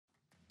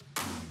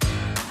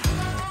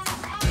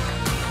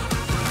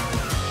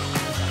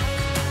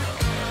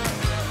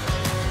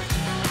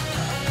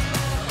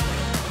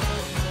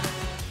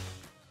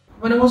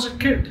When I was a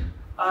kid,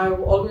 I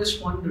always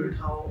wondered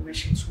how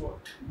machines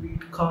worked, be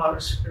it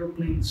cars,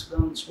 aeroplanes,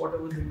 guns,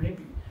 whatever they may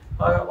be.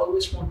 I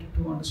always wanted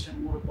to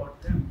understand more about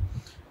them.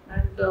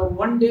 And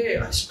one day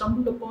I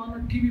stumbled upon a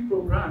TV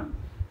program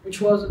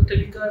which was a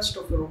telecast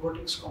of a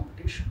robotics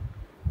competition.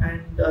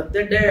 And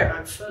that day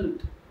I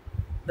felt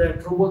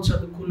that robots are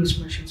the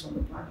coolest machines on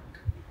the planet.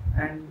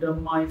 And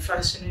my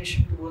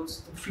fascination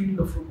towards the field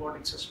of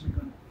robotics has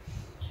begun.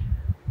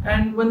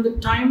 And when the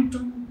time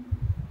to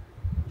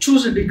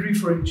choose a degree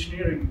for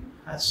engineering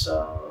has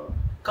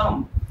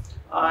come,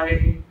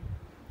 I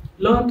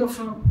learned of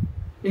an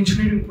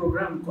engineering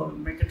program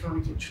called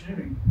mechatronic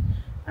engineering.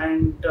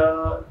 And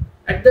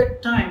at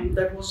that time,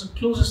 that was the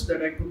closest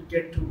that I could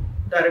get to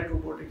direct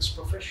robotics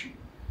profession.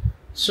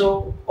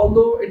 So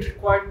although it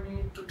required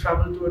me to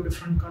travel to a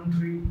different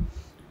country,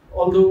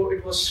 although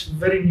it was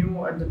very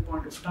new at that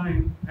point of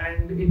time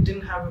and it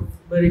didn't have a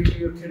very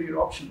clear career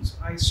options,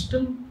 I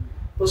still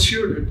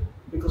pursued it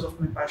because of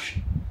my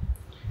passion.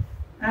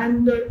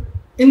 And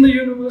in the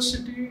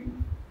university,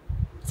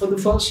 for the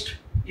first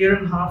year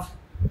and a half,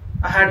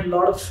 I had a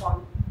lot of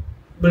fun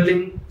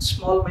building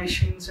small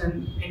machines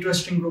and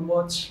interesting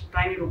robots,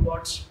 tiny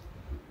robots,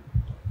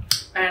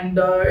 and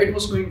it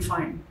was going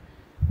fine.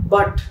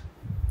 But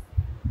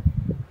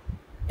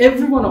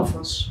every one of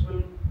us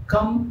will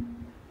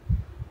come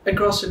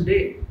across a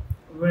day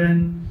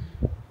when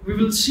we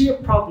will see a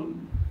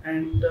problem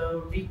and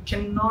we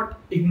cannot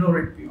ignore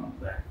it beyond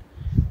that,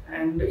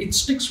 and it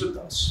sticks with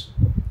us.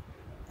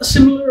 A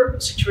similar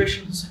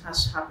situation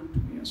has happened to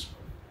me as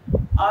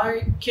well.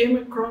 I came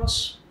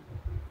across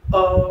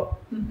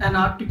an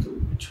article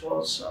which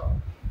was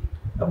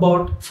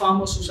about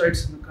farmer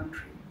suicides in the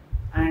country,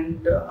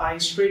 and I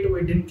straight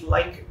away didn't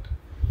like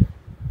it.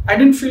 I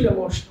didn't feel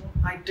emotional,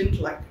 I didn't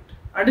like it.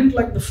 I didn't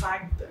like the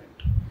fact that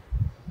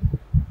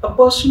a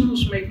person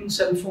who's making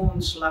cell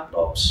phones,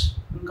 laptops,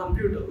 and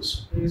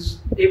computers is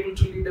able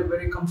to lead a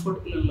very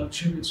comfortable and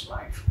luxurious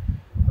life,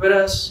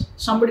 whereas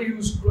somebody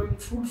who's growing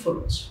food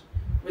for us,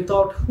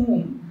 without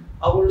whom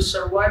our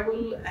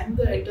survival and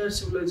the entire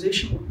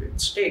civilization would be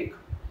at stake,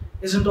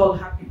 isn't all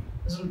happy,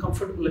 isn't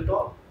comfortable at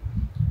all.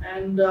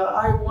 And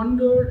I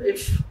wondered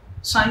if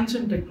science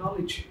and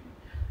technology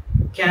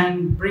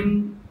can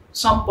bring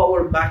some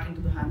power back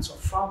into the hands of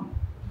farmer.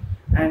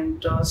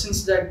 And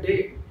since that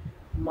day,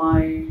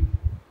 my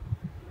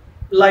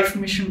life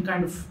mission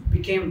kind of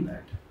became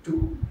that,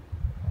 to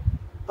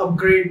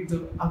upgrade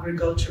the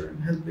agriculture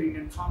and help the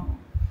Indian farmer.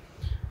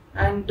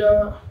 And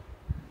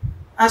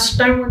as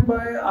time went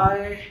by,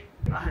 I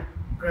had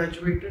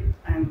graduated,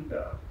 and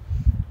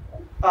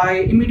I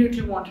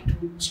immediately wanted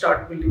to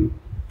start building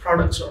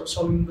products or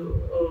solving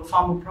the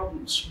farmer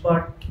problems.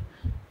 But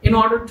in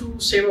order to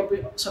save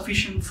up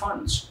sufficient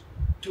funds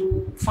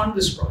to fund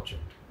this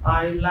project,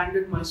 I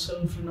landed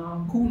myself in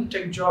a cool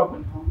tech job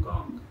in Hong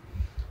Kong.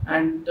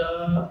 And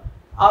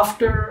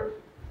after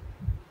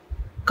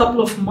a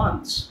couple of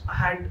months, I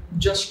had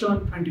just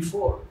turned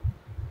 24.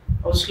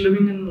 I was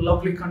living in a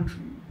lovely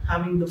country,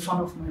 having the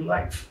fun of my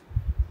life.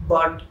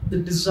 But the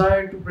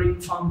desire to bring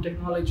farm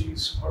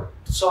technologies or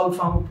to solve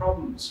farmer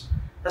problems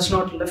has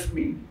not left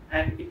me,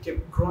 and it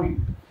kept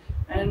growing.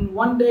 And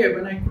one day,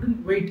 when I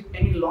couldn't wait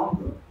any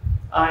longer,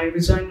 I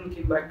resigned and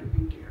came back to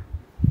India.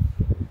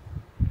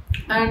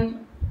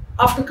 And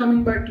after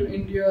coming back to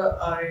India,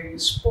 I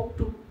spoke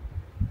to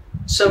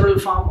several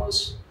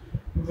farmers,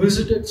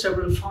 visited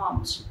several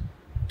farms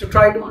to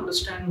try to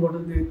understand what are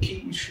their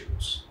key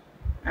issues.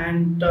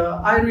 And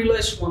I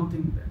realized one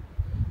thing then,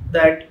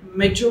 that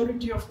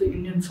majority of the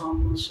Indian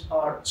farmers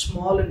are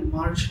small and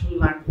marginal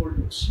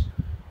landholders,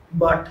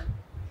 but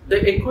the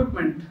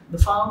equipment, the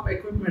farm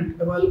equipment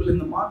available in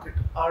the market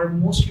are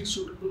mostly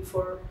suitable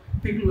for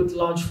people with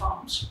large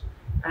farms.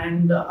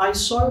 And I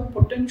saw a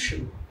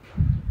potential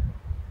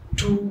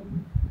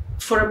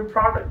for a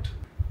product,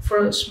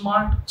 for a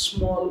smart,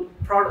 small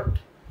product,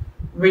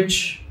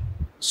 which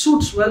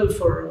suits well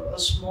for a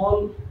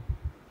small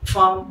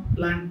farm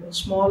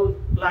landholder,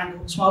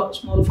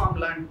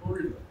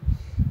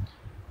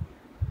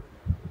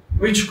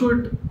 which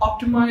could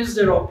optimize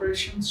their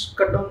operations,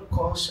 cut down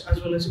costs,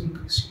 as well as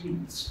increase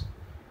yields.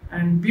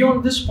 And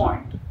beyond this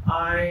point,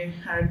 I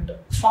had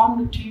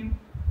formed a team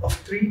of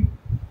 3,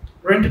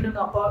 rented an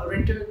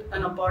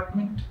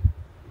apartment,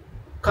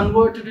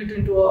 converted it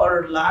into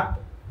our lab,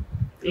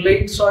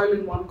 laid soil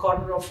in one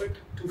corner of it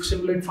to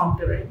simulate farm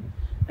terrain,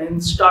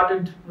 and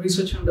started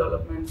research and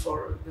development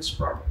for this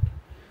product.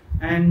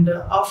 And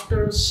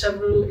after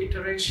several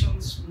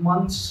iterations,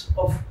 months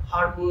of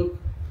hard work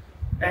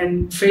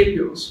and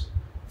failures,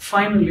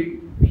 finally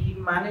we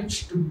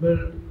managed to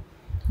build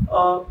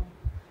a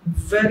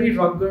very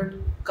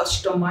rugged,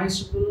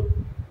 customizable,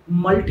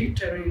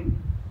 multi-terrain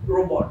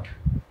robot,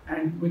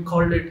 and we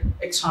called it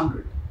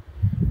X100.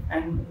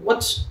 And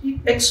what's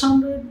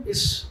X100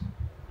 is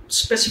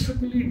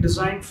specifically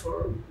designed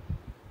for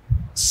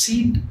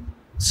seeding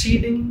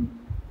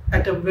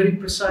at a very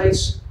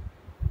precise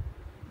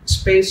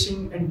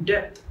spacing and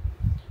depth,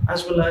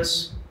 as well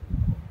as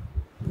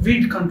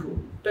weed control,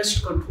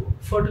 pest control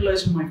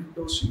fertilizer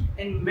microdosing,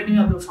 and many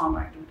other farm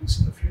activities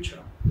in the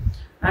future.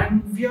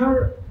 And we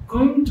are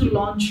going to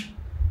launch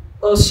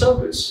a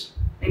service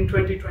in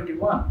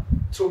 2021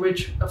 through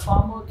which a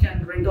farmer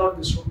can rent out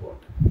this robot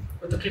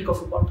with a click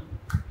of a button.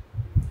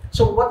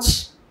 So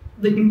what's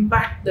the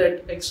impact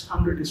that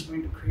X100 is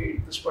going to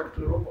create, this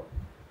particular robot?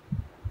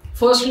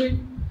 Firstly,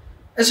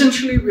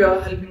 essentially we are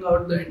helping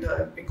out the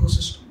entire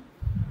ecosystem.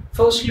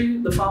 Firstly,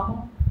 the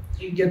farmer,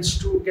 he gets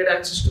to get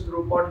access to the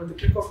robot with the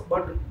click of a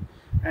button,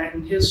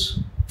 and his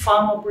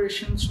farm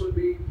operations will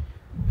be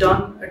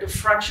done at a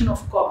fraction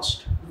of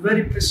cost,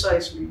 very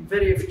precisely,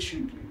 very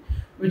efficiently,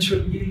 which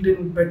will yield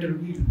in better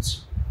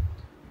yields.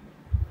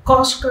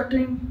 Cost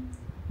cutting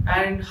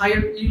and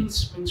higher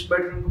yields means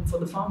better income for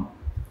the farmer.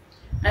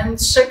 And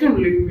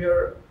secondly, we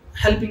are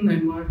helping the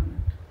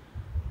environment.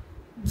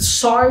 The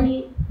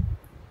soil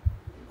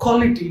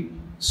quality,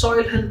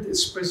 soil health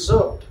is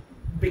preserved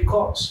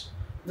because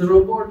the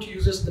robot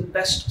uses the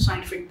best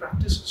scientific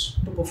practices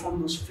to perform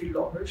those field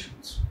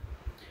operations.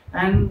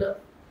 And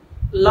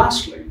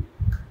lastly,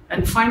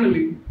 and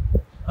finally,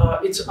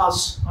 it's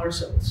us,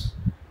 ourselves.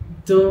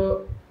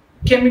 The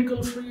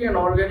chemical-free and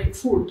organic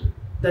food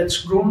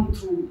that's grown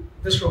through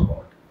this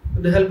robot,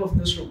 with the help of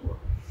this robot,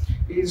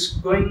 is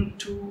going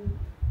to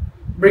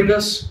bring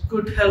us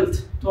good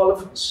health to all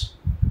of us.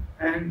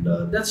 And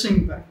that's the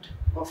impact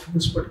of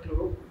this particular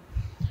robot.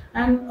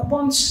 And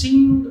upon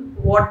seeing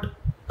what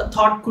a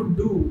thought could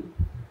do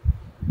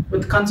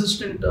with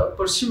consistent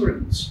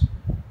perseverance,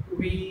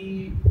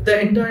 the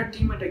entire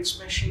team at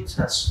XMACHINES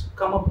has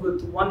come up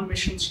with one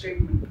mission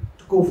statement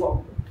to go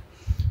forward,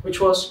 which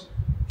was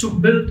to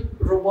build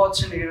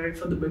robots and AI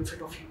for the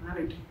benefit of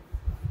humanity.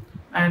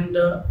 And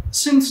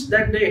since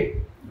that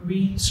day,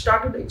 we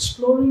started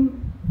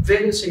exploring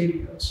various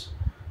areas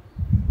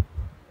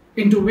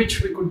into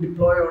which we could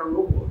deploy our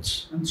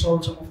robots and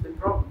solve some of the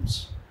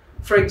problems.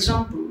 For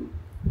example,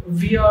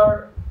 we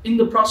are in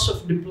the process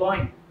of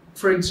deploying.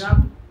 For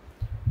example,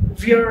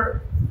 we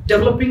are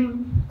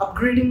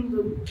upgrading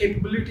the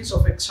capabilities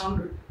of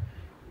X100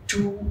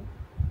 to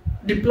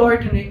deploy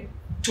it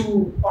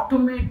to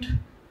automate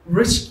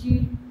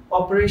risky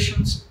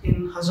operations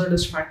in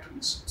hazardous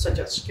factories, such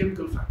as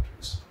chemical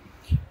factories.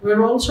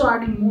 We're also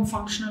adding more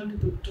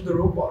functionality to the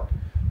robot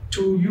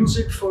to use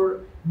it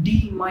for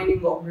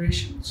demining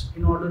operations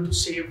in order to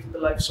save the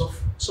lives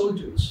of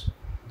soldiers.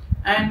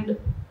 And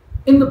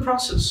in the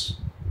process,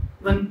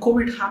 when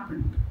COVID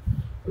happened,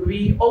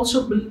 we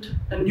also built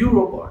a new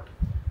robot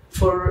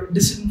for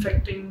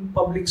disinfecting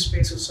public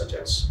spaces such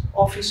as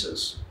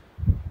offices,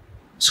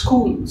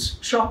 schools,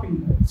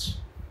 shopping malls.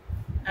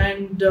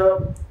 And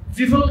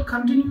we will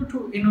continue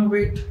to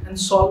innovate and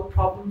solve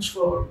problems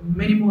for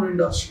many more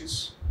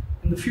industries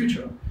in the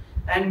future.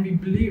 And we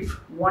believe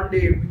one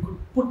day we could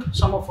put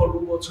some of our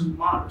robots on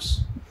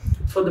Mars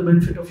for the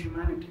benefit of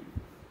humanity.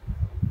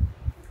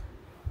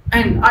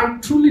 And I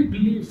truly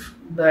believe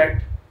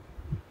that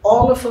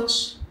all of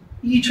us,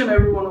 each and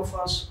every one of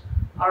us,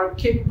 are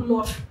capable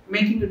of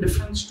making a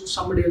difference to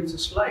somebody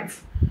else's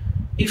life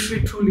if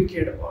we truly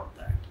cared about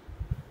that.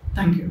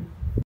 Thank you.